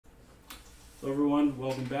Hello everyone,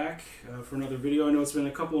 welcome back for another video. I know it's been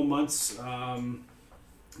a couple of months,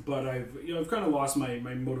 but I've kind of lost my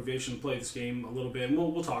motivation to play this game a little bit, and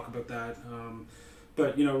we'll talk about that.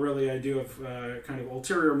 But really I do have kind of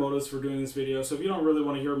ulterior motives for doing this video. So if you don't really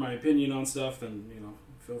want to hear my opinion on stuff, then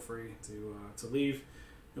feel free to leave.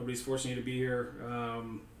 Nobody's forcing you to be here.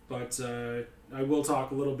 But I will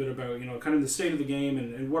talk a little bit about kind of the state of the game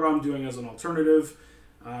and what I'm doing as an alternative.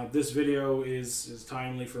 This video is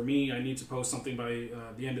timely for me. I need to post something by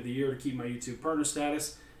the end of the year to keep my YouTube partner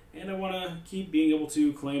status, and I want to keep being able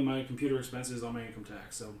to claim my computer expenses on my income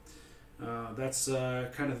tax. So that's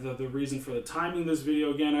kind of the reason for the timing of this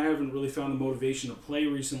video. Again, I haven't really found the motivation to play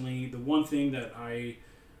recently. The one thing that I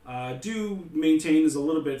do maintain is a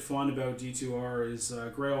little bit fun about D2R is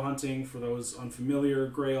grail hunting. For those unfamiliar,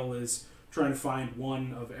 grail is trying to find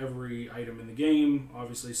one of every item in the game,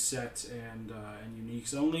 obviously set and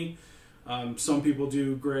uniques only. Some people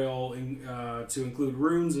do grail to include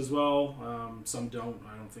runes as well. Some don't.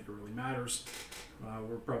 I don't think it really matters.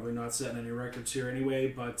 We're probably not setting any records here anyway,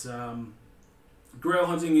 but grail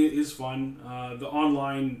hunting is fun. The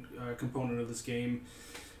online component of this game,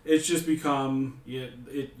 it's just become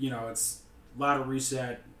it's ladder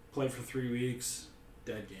reset, play for 3 weeks,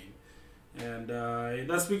 dead game. And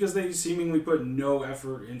that's because they seemingly put no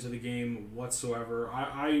effort into the game whatsoever.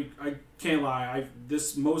 I can't lie.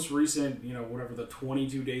 This most recent, whatever, the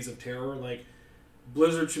 22 Days of Terror, like,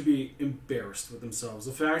 Blizzard should be embarrassed with themselves.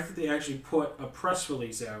 The fact that they actually put a press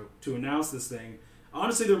release out to announce this thing,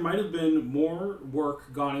 honestly, there might have been more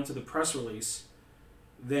work gone into the press release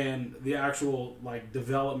than the actual,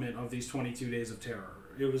 development of these 22 Days of Terror.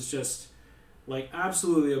 It was just,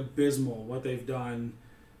 absolutely abysmal what they've done.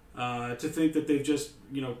 To think that they've just,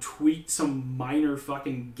 tweaked some minor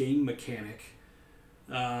fucking game mechanic,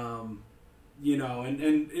 and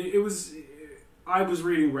it was, I was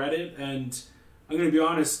reading Reddit, and I'm going to be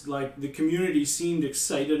honest, the community seemed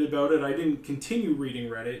excited about it. I didn't continue reading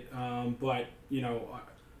Reddit, but,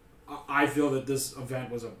 I feel that this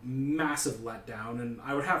event was a massive letdown, and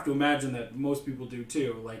I would have to imagine that most people do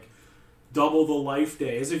too. Double the life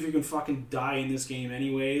day, as if you can fucking die in this game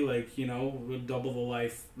anyway. Double the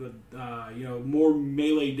life, more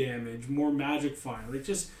melee damage, more magic find.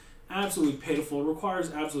 Just absolutely pitiful. It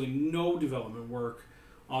requires absolutely no development work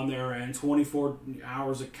on their end. 24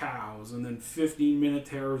 hours of cows, and then 15-minute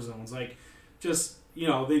terror zones. They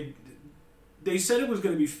said it was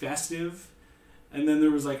going to be festive, and then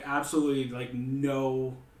there was absolutely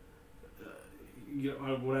no,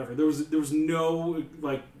 whatever. There was no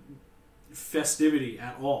festivity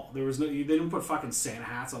at all. They didn't put fucking Santa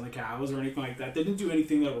hats on the cows or anything like that. They didn't do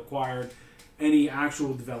anything that required any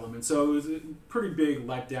actual development. So it was a pretty big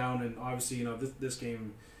letdown, and obviously, this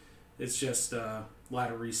game, it's just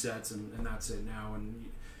ladder resets and that's it now. And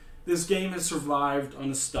this game has survived on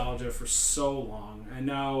nostalgia for so long, and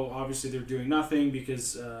now obviously they're doing nothing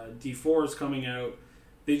because D2R is coming out.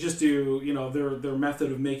 They just do, their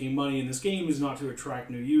method of making money in this game is not to attract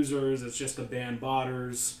new users. It's just to ban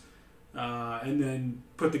botters. And then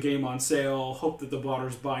put the game on sale, hope that the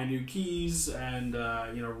botters buy new keys, and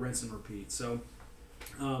rinse and repeat. So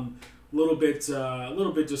a little bit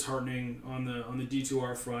disheartening on the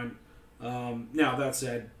D2R front. Now that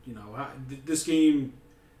said, this game,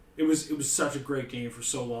 it was such a great game for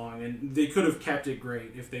so long, and they could have kept it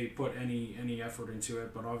great if they put any effort into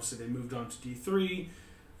it. But obviously they moved on to D3,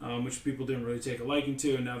 which people didn't really take a liking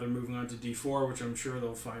to, and now they're moving on to D4, which I'm sure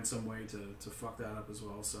they'll find some way to fuck that up as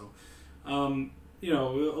well. So,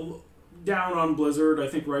 down on Blizzard, I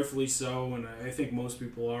think rightfully so, and I think most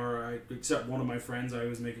people are. Except one of my friends, I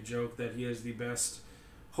always make a joke that he is the best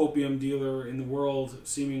hopium dealer in the world,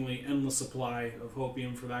 seemingly endless supply of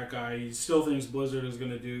hopium for that guy. He still thinks Blizzard is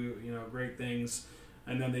going to do, great things,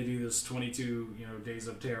 and then they do this 22, Days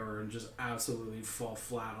of Terror and just absolutely fall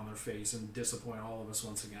flat on their face and disappoint all of us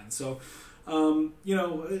once again. So,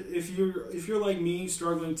 if you're like me,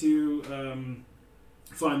 struggling to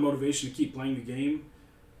find motivation to keep playing the game,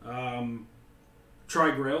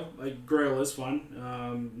 try Grail. Grail is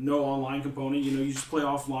fun. No online component. You just play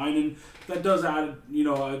offline, and that does add.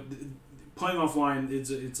 Playing offline,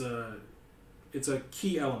 it's a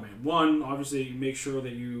key element. One, obviously, make sure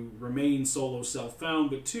that you remain solo self-found,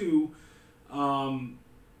 but two,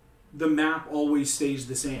 the map always stays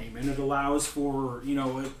the same, and it allows for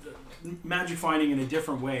magic finding in a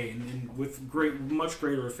different way and with much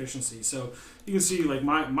greater efficiency. So you can see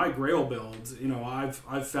my Grail build.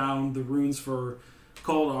 I've found the runes for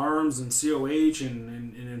Call to Arms and COH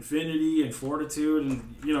and Infinity and Fortitude,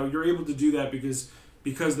 and you're able to do that because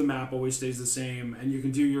because the map always stays the same, and you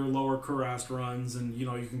can do your lower Kurast runs, and you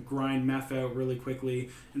can grind meth out really quickly.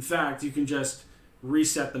 In fact, you can just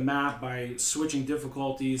reset the map by switching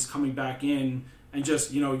difficulties, coming back in, and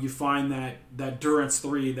just you find that Durance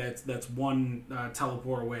 3 that's one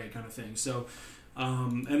teleport away kind of thing. So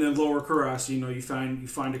and then lower Kurast, you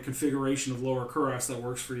find a configuration of lower Kurast that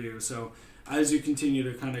works for you. So as you continue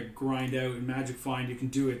to kind of grind out in Magic Find, you can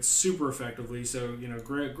do it super effectively. So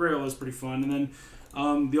Grail is pretty fun. And then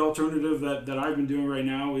the alternative that I've been doing right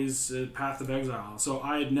now is Path of Exile. So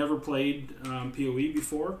I had never played PoE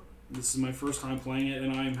before. This is my first time playing it,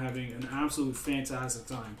 and I am having an absolute fantastic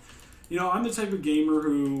time. I'm the type of gamer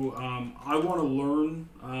who I want to learn.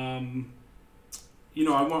 I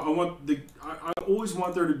always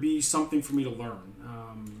want there to be something for me to learn.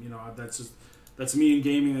 That's me in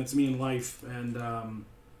gaming. That's me in life. And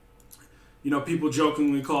people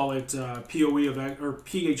jokingly call it PoE or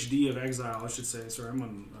PhD of Exile, I should say. Sorry, I'm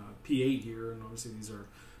on P8 here, and obviously these are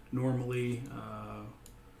normally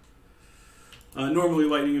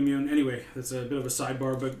lightning immune. Anyway, that's a bit of a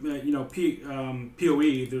sidebar, but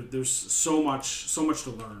PoE, there's so much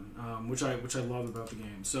to learn, which I love about the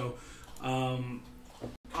game. So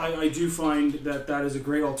I do find that is a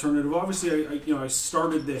great alternative. Obviously, I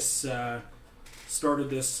started this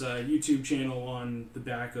YouTube channel on the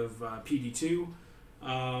back of PD2.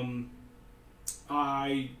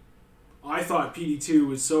 I thought PD2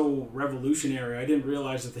 was so revolutionary. I didn't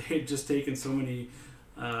realize that they had just taken so many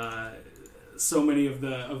of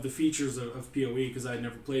the features of PoE because I had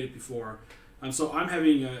never played it before. So I'm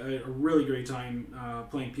having a really great time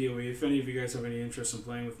playing PoE. If any of you guys have any interest in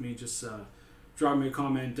playing with me, just drop me a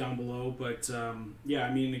comment down below. But yeah,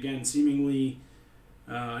 I mean, again, seemingly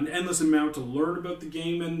an endless amount to learn about the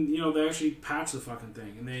game, and they actually patch the fucking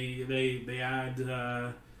thing, and they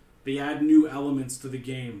add new elements to the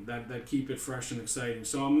game that keep it fresh and exciting.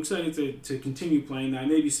 So I'm excited to continue playing that.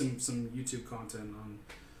 Maybe some YouTube content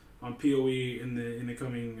on PoE in the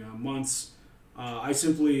coming months. I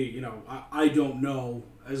simply, I don't know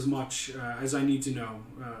as much as I need to know.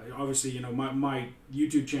 Obviously, my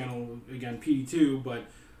YouTube channel, again, PD2, but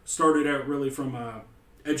started out really from a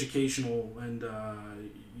educational and,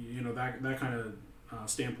 that kind of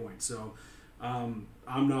standpoint. So I'm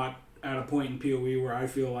not at a point in PoE where I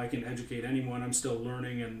feel I can educate anyone. I'm still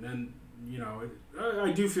learning, and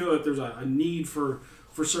I do feel that there's a need for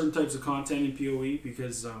certain types of content in PoE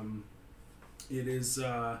because it is...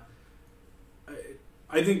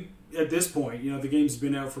 I think at this point, the game's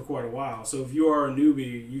been out for quite a while. So if you are a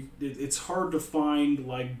newbie, it's hard to find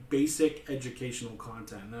like basic educational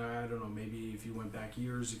content. I don't know, maybe if you went back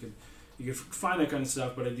years, you could find that kind of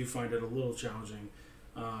stuff. But I do find it a little challenging,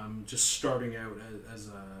 just starting out as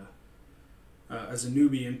a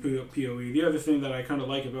newbie in PoE. The other thing that I kind of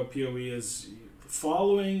like about PoE is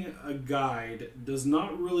following a guide does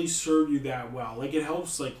not really serve you that well. Like, it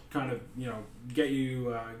helps, like, kind of, get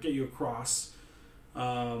you across,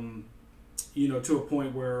 to a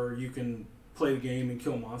point where you can play the game and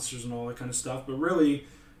kill monsters and all that kind of stuff. But really,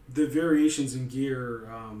 the variations in gear,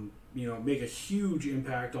 make a huge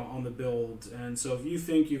impact on the build. And so if you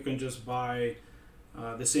think you can just buy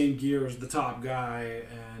the same gear as the top guy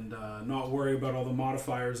and not worry about all the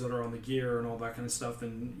modifiers that are on the gear and all that kind of stuff,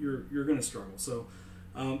 then you're going to struggle. So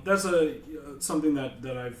that's something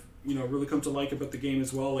that I've really come to like about the game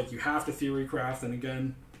as well. Like, you have to theory craft, and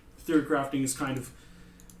again, theory crafting is kind of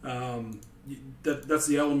that's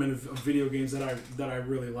the element of video games that I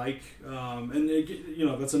really like. And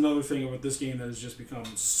that's another thing about this game that has just become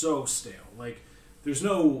so stale. Like, there's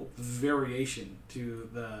no variation to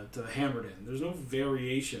the hammered in. There's no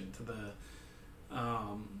variation to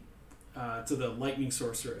the lightning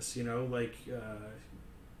sorceress.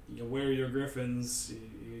 You wear your griffins,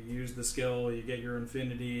 you use the skill, you get your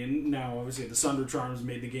infinity, and now obviously the Sunder Charms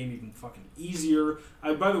made the game even fucking easier.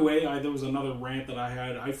 By the way, there was another rant that I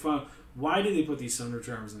had. I found, why did they put these Sunder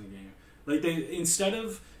Charms in the game? Like, they instead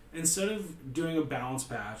of doing a balance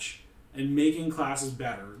patch and making classes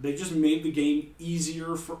better, they just made the game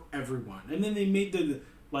easier for everyone. And then they made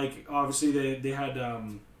obviously they had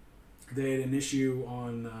an issue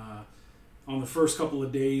on the first couple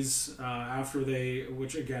of days after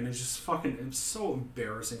which again is just fucking, it's so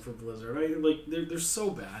embarrassing for Blizzard, right? Like, they're so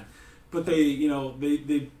bad, but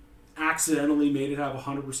they accidentally made it have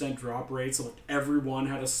 100% drop rate, so like everyone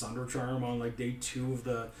had a Sunder Charm on like day 2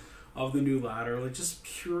 of the new ladder. Like, just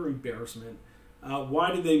pure embarrassment.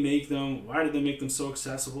 Why did they make them? Why did they make them so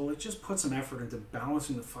accessible? It just put some effort into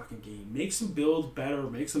balancing the fucking game. Make some builds better,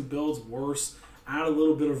 make some builds worse, add a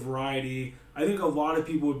little bit of variety. I think a lot of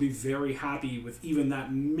people would be very happy with even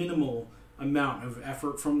that minimal amount of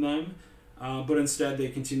effort from them. But instead, they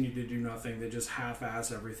continue to do nothing. They just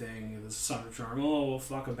half-ass everything. The Thunder Charm, oh, we'll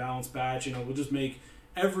fuck a balance batch. You know, we'll just make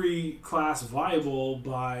every class viable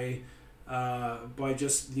by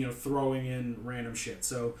just, you know, throwing in random shit.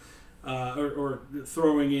 So, or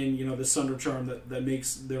throwing in, you know, the Thunder Charm that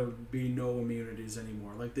makes there be no immunities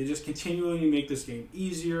anymore. Like, they just continually make this game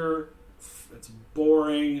easier. It's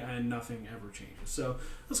boring and nothing ever changes. So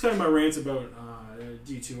that's kind of my rant about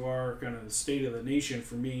D2R. Kind of the state of the nation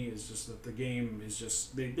for me is just that the game is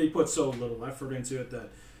just they put so little effort into it that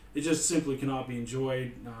it just simply cannot be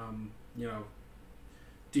enjoyed. You know,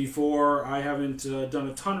 D4, I haven't done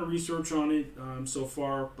a ton of research on it so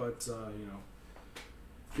far, but you know,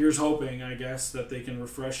 here's hoping, I guess, that they can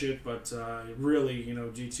refresh it. But really, you know,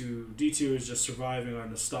 D2 is just surviving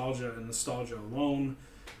on nostalgia and nostalgia alone.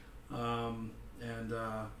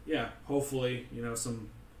 Yeah, hopefully, you know,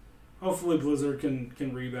 hopefully Blizzard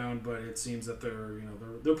can rebound, but it seems that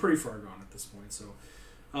they're pretty far gone at this point. So,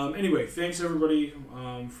 anyway, thanks everybody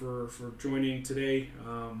for joining today.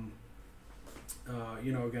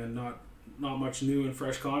 You know, again, not much new and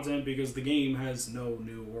fresh content because the game has no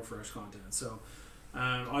new or fresh content. So,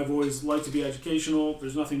 I've always liked to be educational.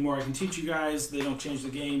 There's nothing more I can teach you guys. They don't change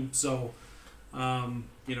the game, so.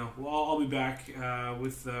 You know, well, I'll be back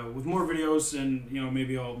with more videos, and you know,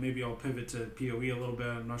 maybe I'll pivot to PoE a little bit.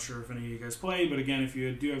 I'm not sure if any of you guys play, but again, if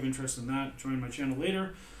you do have interest in that, join my channel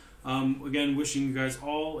later. Again, wishing you guys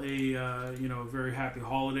all a you know, very happy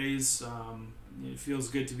holidays. It feels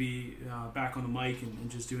good to be back on the mic and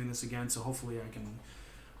just doing this again. So hopefully I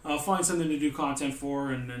can find something to do content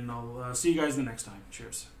for, and then I'll see you guys the next time.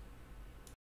 Cheers.